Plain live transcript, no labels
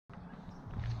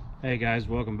Hey guys,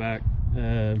 welcome back.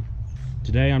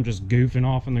 Today I'm just goofing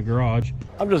off in the garage.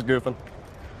 I'm just goofing.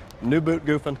 New boot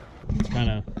goofing. It's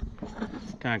kind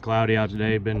of cloudy out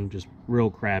today. Been just real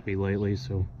crappy lately,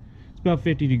 so it's about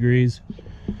 50 degrees.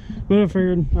 But I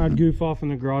figured I'd goof off in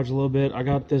the garage a little bit. I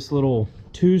got this little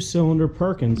 2-cylinder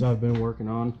Perkins I've been working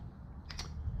on.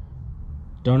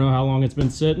 Don't know how long it's been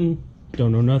sitting.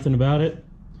 Don't know nothing about it.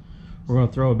 We're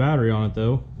gonna throw a battery on it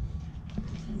though,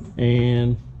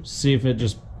 and see if it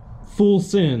just full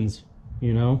sends,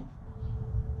 you know.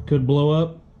 Could blow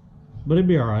up, but it'd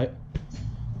be all right.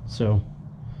 So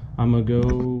I'm gonna go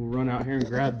run out here and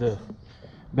grab the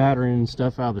battery and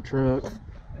stuff out of the truck.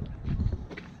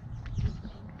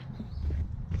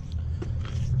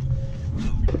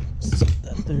 Set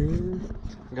that there.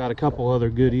 Got a couple other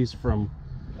goodies from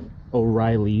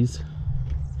O'Reilly's.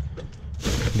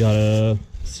 Got a,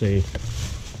 let's see,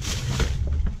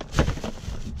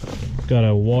 got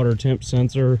a water temp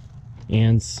sensor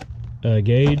and a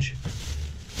gauge.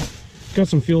 Got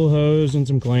some fuel hose and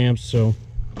some clamps, so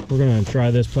we're gonna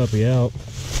try this puppy out,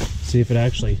 see if it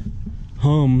actually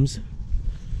hums.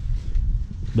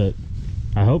 But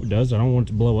I hope it does. I don't want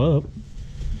it to blow up,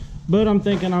 but I'm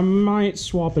thinking I might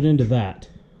swap it into that.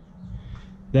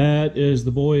 That is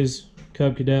the boys'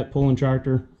 Cub Cadet pulling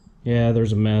tractor. Yeah,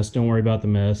 there's a mess. Don't worry about the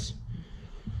mess.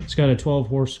 It's got a 12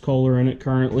 horse Kohler in it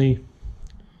currently,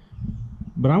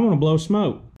 but I want to blow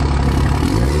smoke.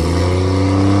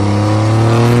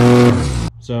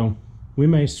 So we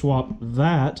may swap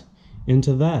that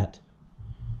into that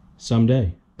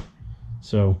someday.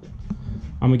 So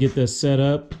I'm gonna get this set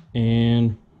up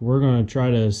and we're gonna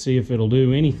try to see if it'll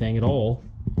do anything at all,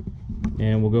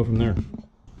 and we'll go from there.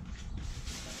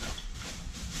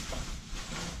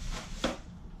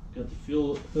 Got the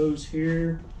fuel hose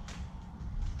here.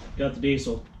 Got the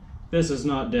diesel. This is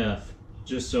not DEF,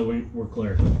 just so we're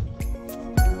clear.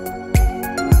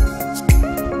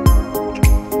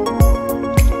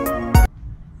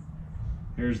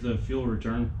 Here's the fuel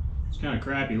return. It's kind of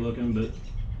crappy looking, but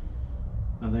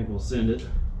I think we'll send it.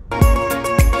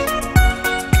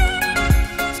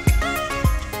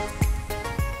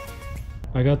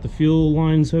 I got the fuel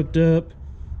lines hooked up.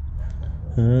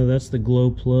 That's the glow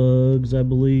plugs, I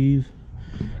believe.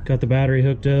 Got the battery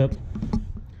hooked up.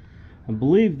 I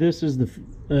believe this is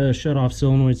the shut-off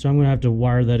solenoid, so I'm going to have to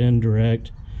wire that in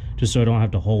direct, just so I don't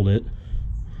have to hold it.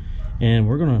 And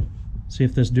we're going to see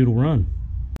if this dude will run.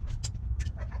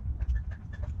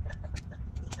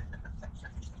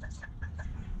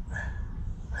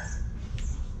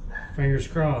 Fingers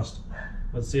crossed.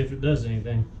 Let's see if it does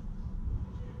anything.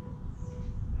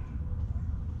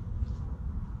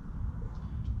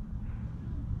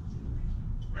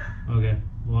 Okay,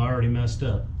 well, I already messed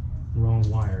up. Wrong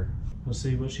wire. Let's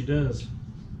see what she does.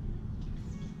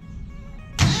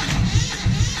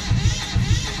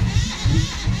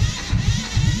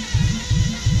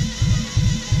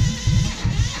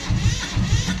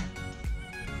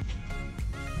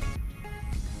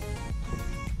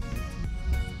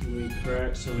 We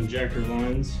crack some injector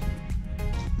lines.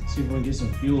 See if we can get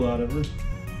some fuel out of her.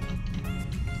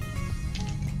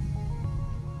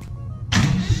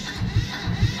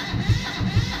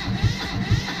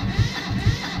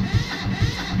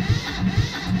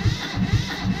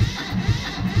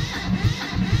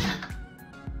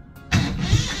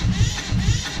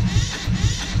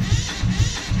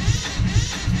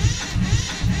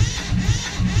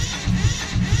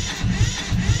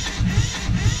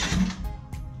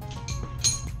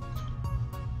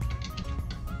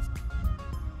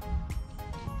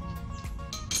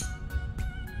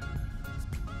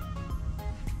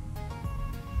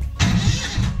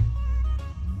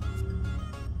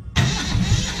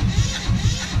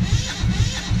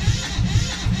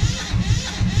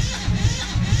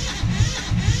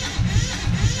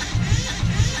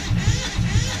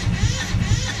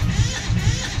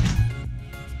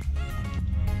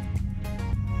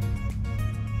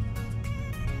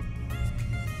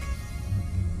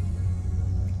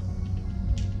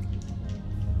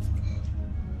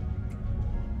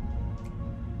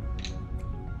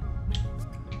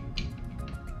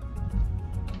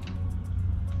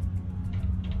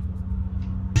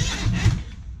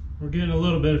 We're getting a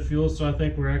little bit of fuel, so I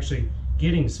think we're actually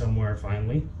getting somewhere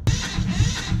finally.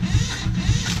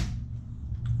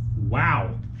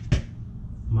 Wow.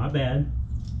 My bad.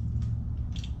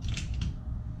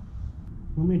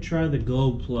 Let me try the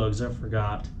glow plugs. I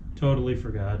forgot. Totally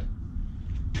forgot.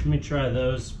 Let me try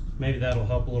those. Maybe that'll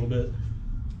help a little bit.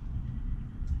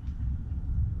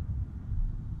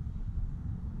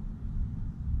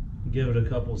 Give it a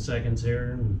couple seconds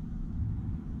here and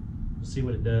see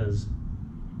what it does.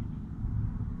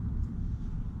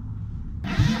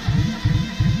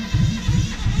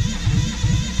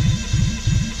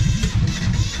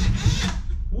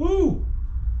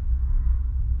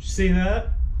 See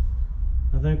that?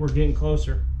 I think we're getting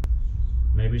closer.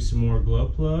 Maybe some more glow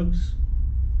plugs.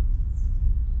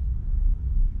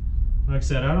 Like I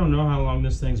said, I don't know how long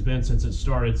this thing's been since it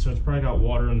started, so it's probably got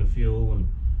water in the fuel, and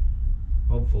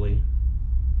hopefully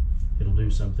it'll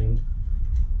do something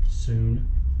soon.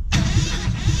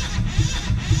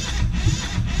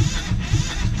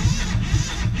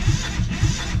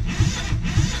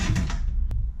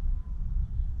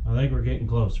 I think we're getting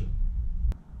closer.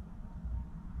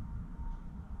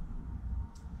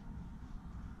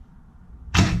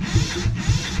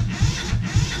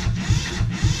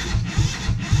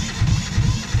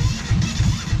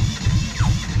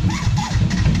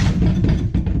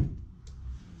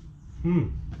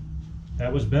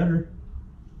 That was better.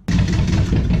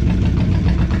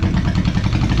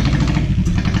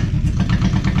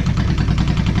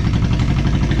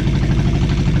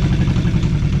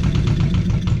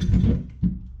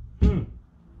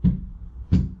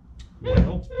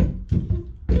 Well,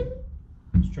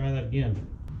 let's try that again.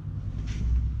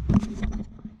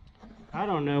 I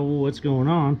don't know what's going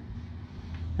on.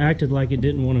 Acted like it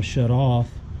didn't want to shut off.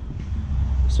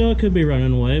 So it could be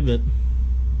running away, but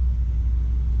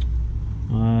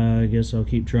I guess I'll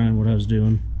keep trying what I was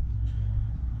doing.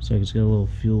 Looks like it's got a little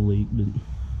fuel leak, but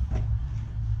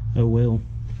oh well.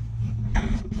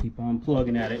 Keep on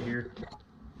plugging at it here.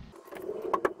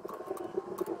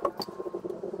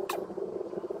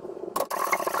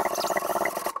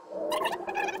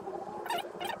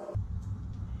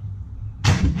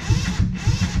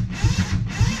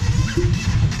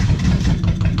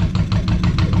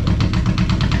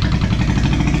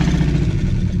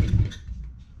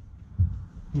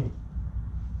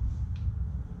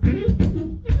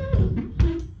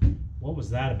 What was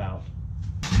that about?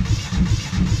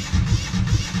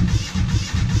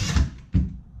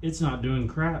 It's not doing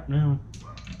crap now.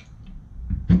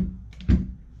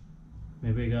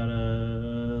 Maybe I got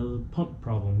a pump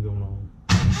problem going on.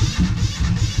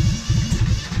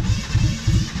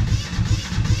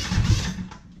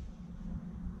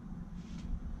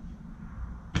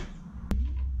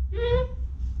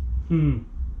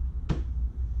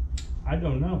 I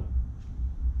don't know.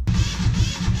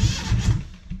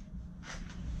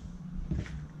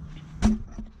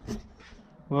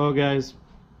 Well, guys,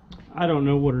 I don't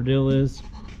know what her deal is.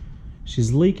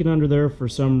 She's leaking under there for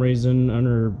some reason.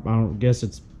 I guess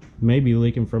it's maybe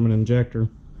leaking from an injector.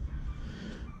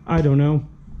 I don't know,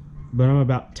 but I'm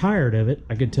about tired of it.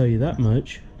 I could tell you that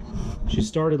much. She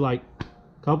started like a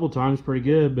couple times pretty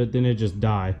good, but then it just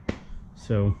died.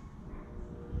 So,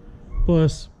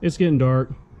 plus it's getting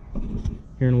dark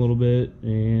here in a little bit,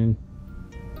 and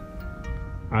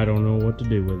I don't know what to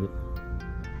do with it.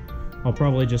 I'll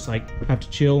probably just like have to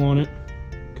chill on it,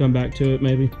 come back to it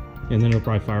maybe, and then it'll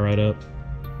probably fire right up,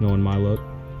 knowing my luck.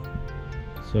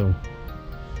 So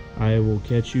I will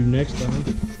catch you next time.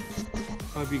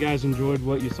 Hope you guys enjoyed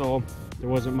what you saw. There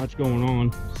wasn't much going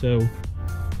on, so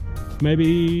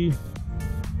maybe,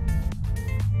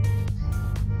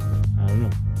 I don't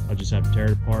know, I'll just have to tear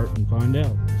it apart and find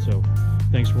out. So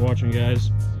thanks for watching,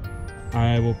 guys.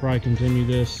 I will probably continue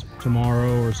this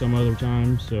tomorrow or some other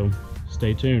time, so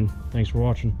stay tuned. Thanks for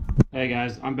watching. Hey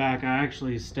guys, I'm back. I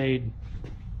actually stayed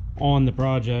on the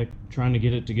project trying to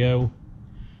get it to go.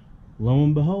 Lo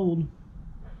and behold,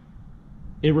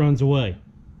 it runs away.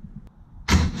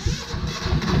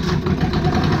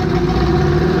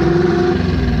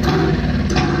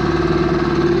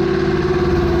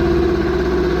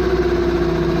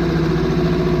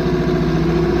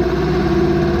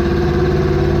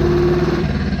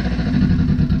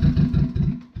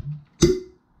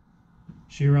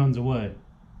 She runs away,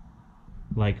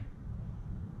 like,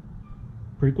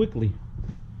 pretty quickly.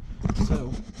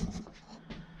 So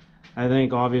I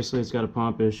think obviously it's got a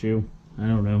pump issue. I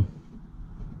don't know.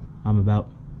 I'm about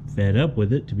fed up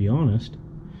with it, to be honest.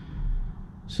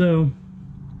 So,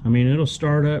 I mean, it'll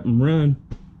start up and run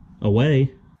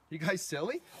away. You guys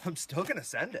silly? I'm still gonna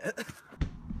send it.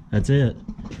 That's it.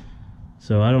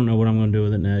 So I don't know what I'm gonna do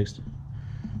with it next,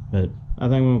 but I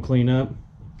think I'm gonna clean up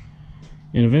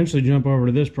and eventually jump over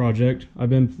to this project.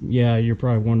 Yeah, you're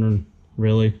probably wondering,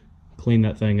 really, clean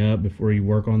that thing up before you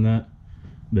work on that,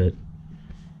 but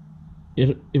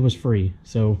it was free.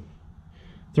 So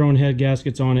throwing head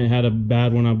gaskets on it, had a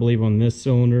bad one, I believe, on this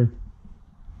cylinder.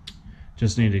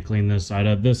 Just need to clean this side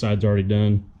up. This side's already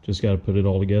done. Just got to put it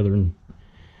all together, and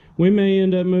we may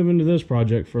end up moving to this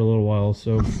project for a little while.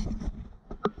 So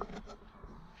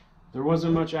there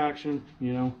wasn't much action,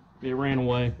 you know. It ran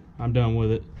away. I'm done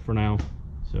with it for now.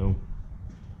 So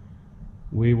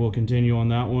we will continue on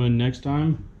that one next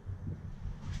time,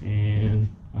 and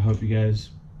I hope you guys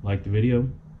liked the video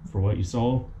for what you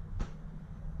saw.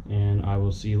 And I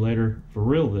will see you later for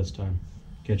real this time.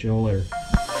 Catch you all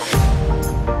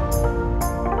later.